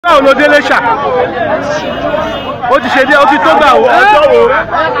báwo ló délé ṣá ó ti ṣe dé ó ti tó gbà wò ọjọ́ wò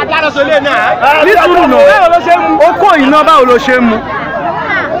nítorí náà ó kó iná báwo ló ṣe ń mu.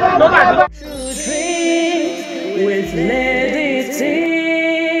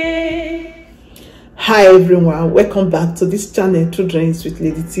 Hi everyone, welcome back to this channel, True Drawings with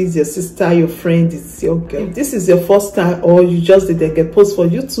Lady T. It's your sister, your friend, it's your girl. If this is your first time or you just did a post for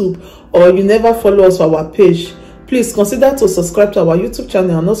YouTube or you never follow us on our page, please consider to subscribe to our YouTube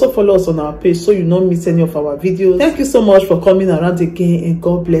channel and also follow us on our page so you don't miss any of our videos. Thank you so much for coming around again and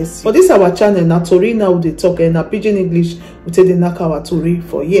God bless you. For this our channel, na Tori now they talk and na Pidgin English we take the knock our Tori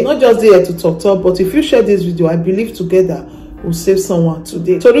for here. Not just there to talk, but if you share this video, I believe together will save someone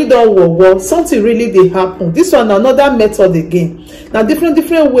today. Tori don't work, something really they happen. This one another method again. Now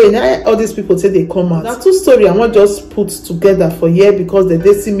different way. Now all these people say they come out. Now two story I want just put together for here because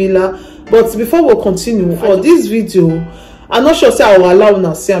they're similar. But before we continue for this video, I'm not sure say I will allow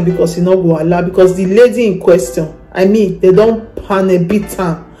now see because you know go allow because the lady in question, I mean they don't pan a bit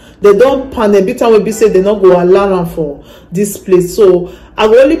time. They don't pan a bit time will be say they not go allow for this place. So I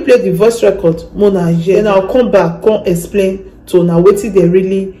will only play the voice record Mona here. Then I'll come back, come explain to now what they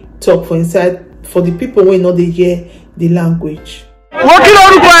really talk for inside for the people who know they hear the language. What's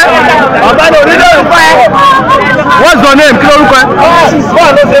your name? Kí lorúkọ ẹ?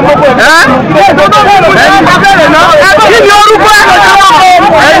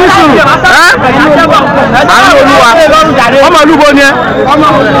 Ọmọ olúbo ni ẹ?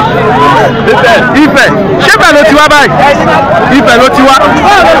 Ifẹ̀. Ṣé Ifẹ̀ ló ti wá báyìí? Ifẹ̀ ló ti wá.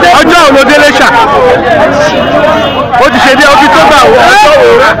 Ọjọ́ wo ló délé ṣá? Ó ti ṣe dé ó ti tó gbà wò ọjọ́ wò.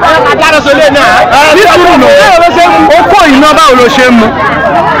 Nítorí náà ó kó iná báwo ló ṣe ń mu.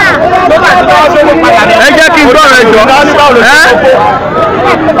 Ẹ jẹ́ kí n gbọ́ rẹ̀ jọ.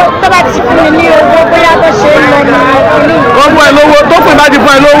 Tó bá ti fún mi ní owó bóyá tó ṣe ń lọ ní wọ́n fún ẹ lówó tó pè bá ti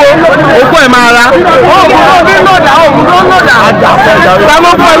fún ẹ lówó òkú ẹ máa ra.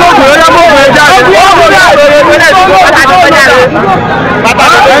 Sámú fún ẹ lókè ó yá mọ́ fún ẹ jáde.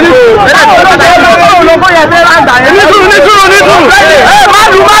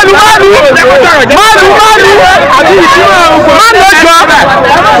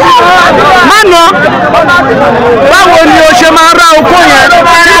 Báwo ni o ṣe máa ra oko yẹn?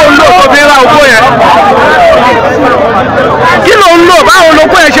 Kí ló ń lò tó fi ra oko yẹn? Kí ló ń lò? Báwo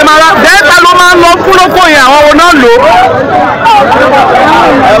loko yẹn ṣe máa ra? Dẹ́ta ló máa ń lọ fún loko yẹn àwọn wo náà lò?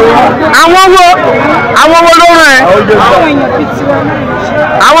 Àwọn wo ló rán ẹ?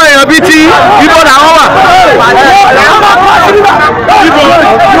 Àwọn èèyàn bíi ti ibo làwọn wà?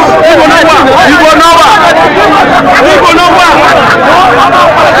 Ibo náà wà.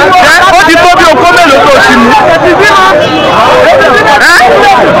 Ó ti tó bí okó mélòó tó ti mú?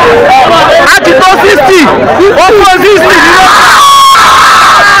 A ti tó 60. Ó fún 60 nínú.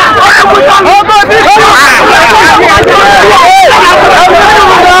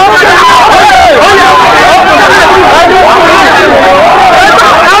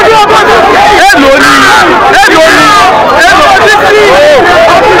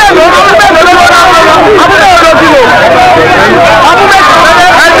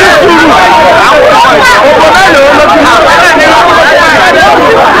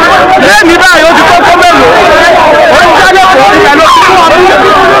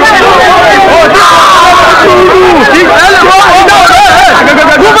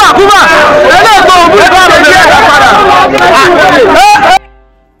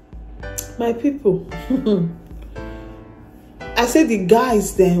 My people, I say the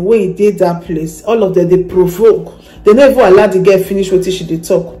guys then when he did that place, all of them they provoke. They never allow the girl finish what she did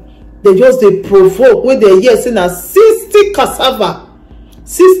talk. They just they provoke when they hear saying a 60 cassava,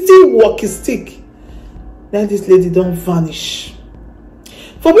 60 walking stick. Then this lady don't vanish.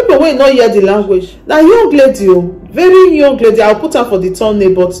 For people who not hear the language, now young lady, very young lady. I'll put her for the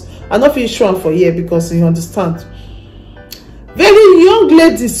thumbnail, but I'm not feeling sure for here because you understand. Very young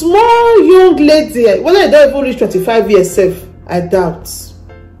lady, small young lady. Whether I don't even reach 25 years self, I doubt.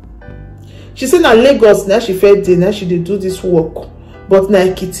 She said na Lagos now she fed day, now she dey do this work. But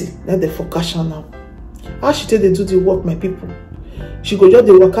na Kitty, now they for cash now. How she take they do the work, my people? She go just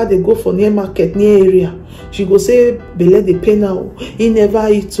the waka they go for near market, near area. She go say belle dey pain now. He never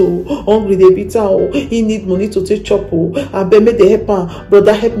eat hungry dey beat her he need money to take chop abeg make dey help am.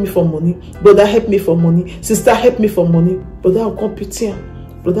 Brother help me for money. Brother help me for money. Sister help me for money. Brother will come pity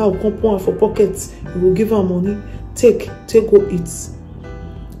am. Brother will come put am for pocket. He will give her money. Take go eat.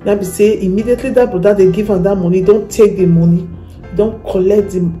 Now be say immediately that brother they give am that money. Don't take the money. Don't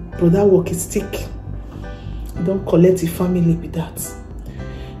collect the brother walking stick. Don't collect the family with that.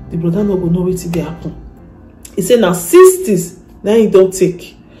 The brother no go know wetin dey happen. He say na 60s now he don't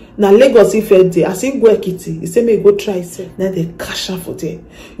take. na Lagos if dey as him go Ekiti, he say make go try say na they cash am for there.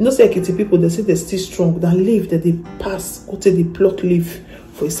 You know say Ekiti people they say they still strong than leaf that they pass go to the pluck leaf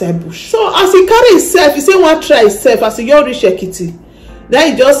for inside bush. So as he carry himself, he say one try himself as he just reach Ekiti.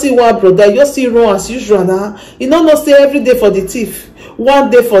 Then he just see one brother, you just see run as usual now. He no know say every day for the thief,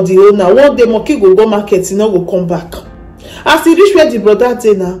 one day for the owner, one day monkey go market, he no go come back. As he reach where the brother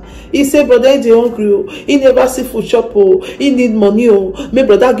dey now, he say brother he dey hungry, he never see food chop, he need money, make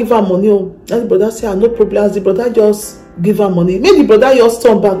brother give am money. And the brother say no problem. As the brother just give am money, make the brother just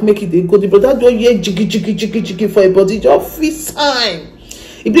turn back, make it dey go. The brother just hear jiggy for a body, just feel sign.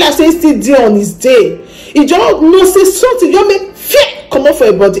 He be like say he still dey on his day. He just know say something just make fear come up for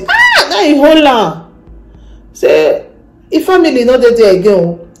a body. Now he hold am. Say if family not there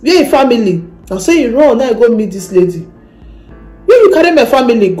again, where him family? Now say he run, now he go meet this lady. When you carry my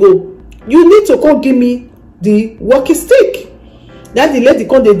family go, you need to come give me the walking stick. Then the lady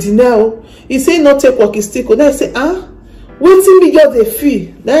come dey deny. He say not take walking stick. Then I say wetin me just dey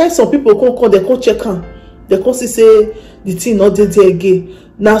feel. Then some people come they come check am. They come see say the thing not there again.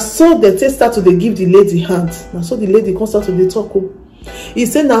 Now so they start to dey give the lady hand. Now so the lady come start to dey talk. He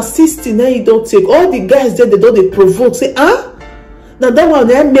say na 60 now you don't take. All the guys there they don't dey provoke. Say now that one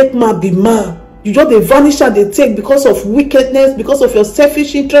they make man be man. You just they vanish and they take because of wickedness, because of your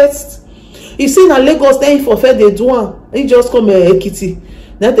selfish interest. You see na Lagos then if offer they do one, he just come Ekiti.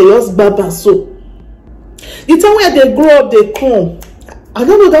 Then they just baba so. The time where they grow up, they come. I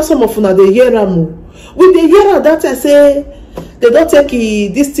don't know that some of una they hear am. With the hear that I say they don't take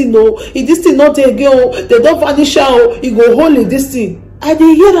this thing this thing not take go, they don't vanish out, he go hold this thing. I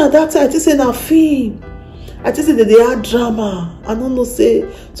dey hear that time, I say na film. I just say that they are drama. I don't know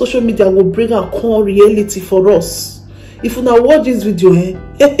say social media will bring a core reality for us. If you now watch this video,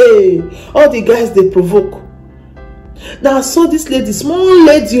 all the guys they provoke. Now I saw this lady, small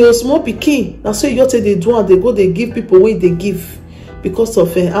lady or small pikin. Now so you just say they do and they go they give people what they give because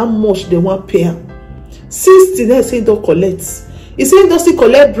of how much they want pay. 60 they say don't collect. He say don't see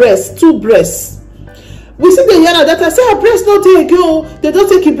collect breast, 2 breasts. We see the hear that I say her breast not there again. They don't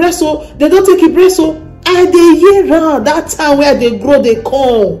take a breast they don't take a breast I dey hear around that time where they grow they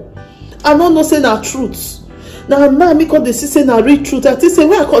come. I don't know say na truth. Now me call the say na real truth. I think say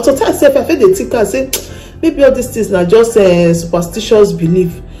where I call to tell myself I feel the think I say maybe all these things na just superstitious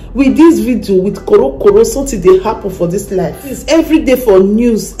belief. With this video, with koro something they happen for this life. It's every day for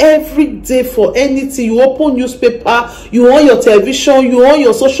news, every day for anything. You open newspaper, you on your television, you on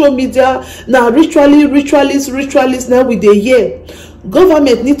your social media. Now ritualists now with the year.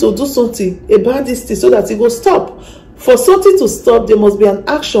 Government need to do something about this thing so that it will stop. For something to stop, there must be an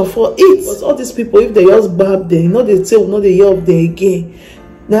action for it. But all these people, if they just bab them, you know they say, no they hear of them again.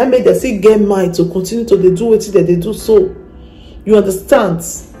 Now make them say get mind to continue to they do what they do so. You understand?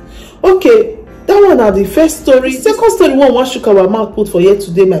 Okay, that one are the first story. Second story, one shook our mouth put for here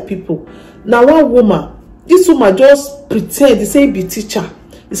today, my people. Now one woman, this woman just pretend they say be teacher.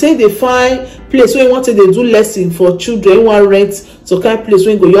 They say they find place where you want to they do lesson for children. You want rent so kind place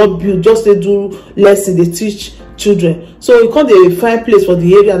where you go your build just they do lesson they teach children. So you can't they find place for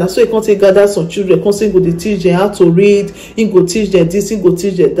the area and so you can't they gather some children. Can't say go they teach them how to read. You go teach them this. You go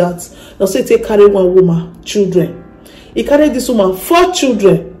teach them that. Now so you take carry one woman children. He carry this woman 4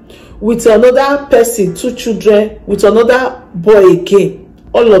 children with another person 2 children with another boy again.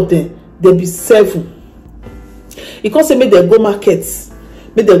 All of them they be 7. He can't say make them go markets.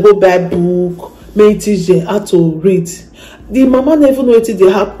 Make them go buy book, make teach them how to read. The mama never know what they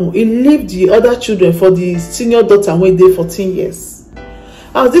happen. He leave the other children for the senior daughter when they 14 years.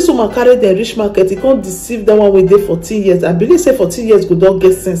 As this woman carried the rich market, he can't deceive that one when they 14 years. I believe say 14 years go don't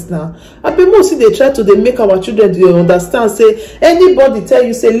get sense now. I believe most they try to they make our children they understand. Say anybody tell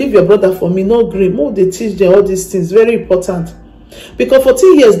you say leave your brother for me, no green. More they teach them all these things very important. Because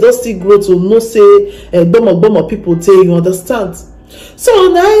 14 years don't still grow to no say dumb people tell you understand. So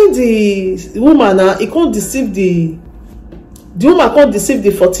now the woman he can't deceive the woman can't deceive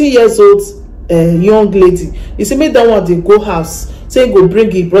the 14 years old young lady. He say make that one they go house. Say he go bring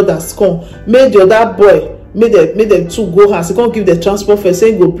his brothers come. Make the other boy make them 2 go house. He can't give the transport fare.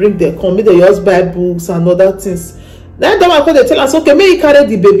 Say he go bring them come. Make them just buy books and other things. Then that one come they tell us okay make he carry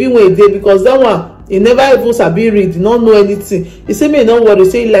the baby when he dey because that one he never even sabi read. He don't know anything. He say me no worry.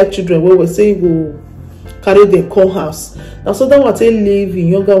 Say he like children. Well we say he go carry them come house. Now so that one say leave in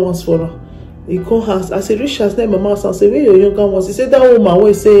younger ones for her. He come house. I say reach house name mama house and say where your younger ones. He say that woman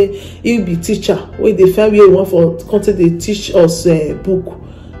wey say he be teacher. Where they find where he want for content they teach us book.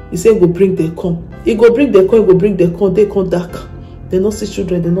 He say go bring them come. He go bring them come. He go bring them come. They come dark. They not see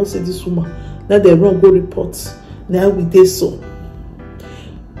children. They not see this woman. Now they run go report. Now we dey so.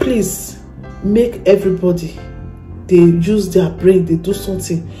 please make everybody they use their brain, they do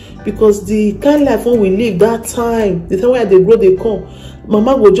something, because the kind life when we live that time, the time when they grow they come,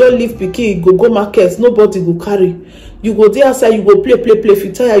 mama go just leave pikin, go market, nobody go carry. You go there outside, you go play. If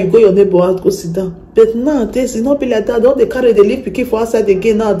you tire, you go your neighbor out, go sit down. But nowadays, it not be like that. Don't they carry the leave pikin for outside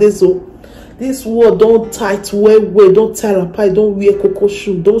again nowadays? So this world don't tight well, don't tie a pie, don't wear cocoa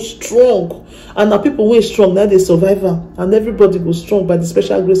shoe, don't strong. And now people wey strong, now they survive, and everybody go strong by the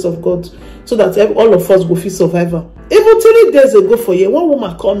special grace of God, so that all of us go feel survivor. Even 3 days ago for you, one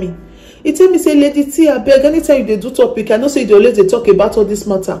woman call me. He tell me, say, Lady T, I beg, anytime you do topic, I know say you always they talk about all this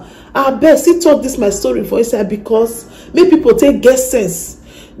matter. I beg, see talk this my story for inside, because make people take guess sense.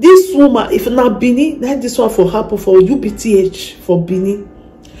 This woman, if not Benin, like this one for happen for ubth for Benin.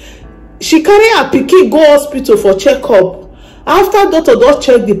 She carry her pikin go hospital for checkup. After doctor don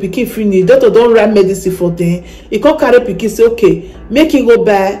check the pikin finish, doctor don write medicine for them. He come carry pikin say, okay, make him go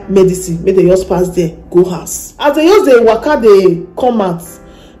buy medicine, make they just pass there, go house. As they use the waka, they come out.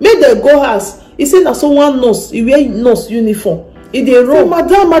 Make dem go house. He say na so one nurse, he wear nurse uniform. He dey run,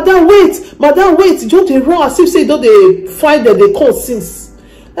 madam wait, just dey run as if say don dey find dem dey come since.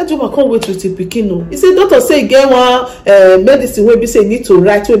 That woman come wait with the pikin o. He say doctor say e get one medicine wey be say e need to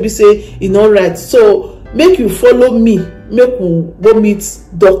write, wey be say e no right, so make you follow me, make we go meet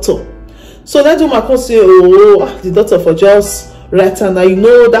doctor. So that woman come say, oh, the doctor for just right now, you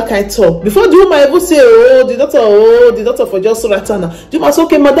know that kind of talk. Before the woman even say, the doctor for just right now. The woman say,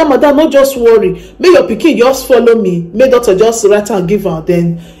 okay, madam, no just worry. Make your pikin just follow me. Make doctor just right and give her,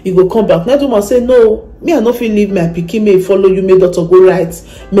 then you go come back. Now the woman say, no, me I no fit leave my pikin, may follow you, make doctor go write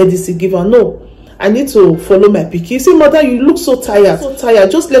medicine give her. No, I need to follow my pikin. Say, mother, you look so tired.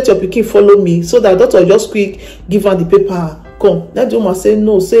 Just let your pikin follow me, so that doctor just quick give her the paper. Come. That the woman say,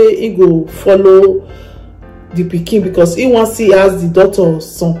 no, say he go follow the pikin, because he wants to ask the doctor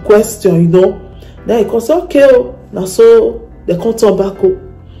some question, you know. Then he come say, okay, now so they come turn back,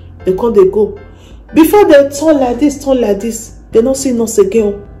 they come, they go. Before they turn like this, they don't see nurse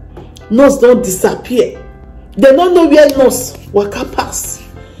again. Nurse don't disappear. They don't know where nurse waka pass.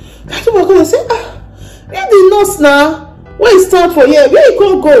 That woman come say, where the nurse now? Where he stand for here? Where he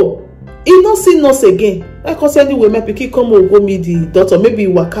can't go? He don't see nurse again. Like I said, anyway, my pikin come go meet the doctor. Maybe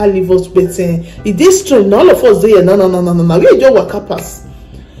waka leave us, but it is strange. All of us there. No. We just waka pass.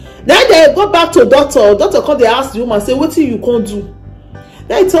 Then they go back to doctor. Doctor come, they ask the woman, say, what you can't do?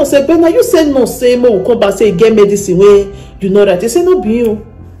 Then he tell say, but now you send nurse, say, we come back, say, get medicine where you know that. They say, no, be you.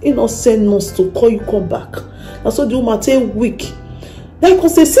 He not send nurse to call you come back. And so the woman take week. Then he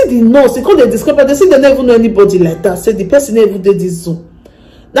say, see the nurse. They call the discover. They say they never know anybody like that. Say the person never did this Zoom.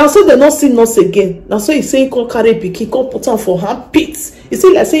 Now so they not see nurse again. Now so he say he come carry pikin, come put on for hand pit. He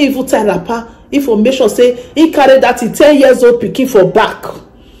say like say even tie wrapper information say he carry that 10 years old pikin for back.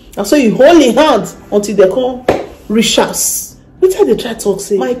 Now so he hold him hand until they come reach us. Which they try to talk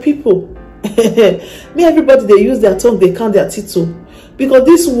say, my people, me everybody they use their tongue, they count their teeth too. Because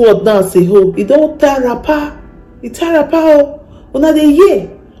this word now say, oh, he don't tie wrapper. He tie wrapper, oh, now they hear.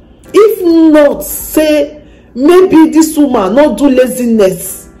 If not, say maybe this woman not do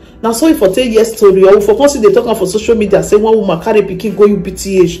laziness. Now so if I tell your story, or if I see they talking for social media, say one woman carry pikin go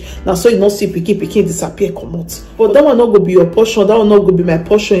ubth. Now so you not see pikin disappear, come out. But that will not go be your portion. That will not go be my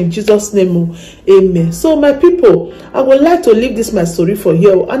portion in Jesus' name. Amen. So my people, I would like to leave this my story for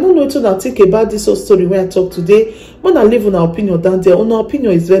here. I don't know what I think about this whole story when I talk today. When I leave an opinion down there, our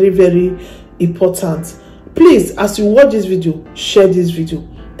opinion is very, very important. Please, as you watch this video, share this video.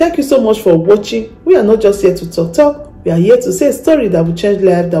 Thank you so much for watching. We are not just here to talk. We are here to say a story that will change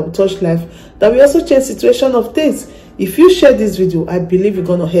life, that will touch life, that will also change situation of things. If you share this video, I believe you're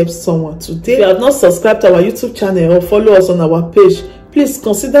going to help someone today. If you have not subscribed to our YouTube channel or follow us on our page, please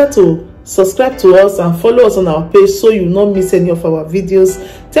consider to subscribe to us and follow us on our page so you will not miss any of our videos.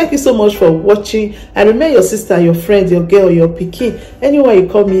 Thank you so much for watching. I remain your sister, your friend, your girl, your pikin. Anywhere you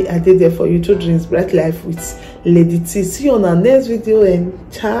call me, I did there for you. 2 Dreams Bright Life with Lady T. See you on our next video and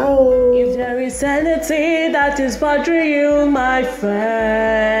ciao. If there is anything that is bothering you, my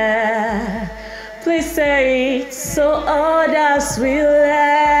friend, please say it so others will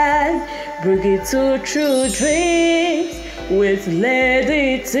learn. Bring it to True Dreams with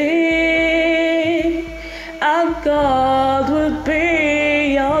Lady T, and God will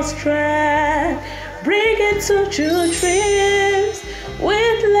be your strength. Bring it to True Dreams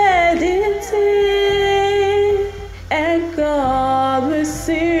with Lady T.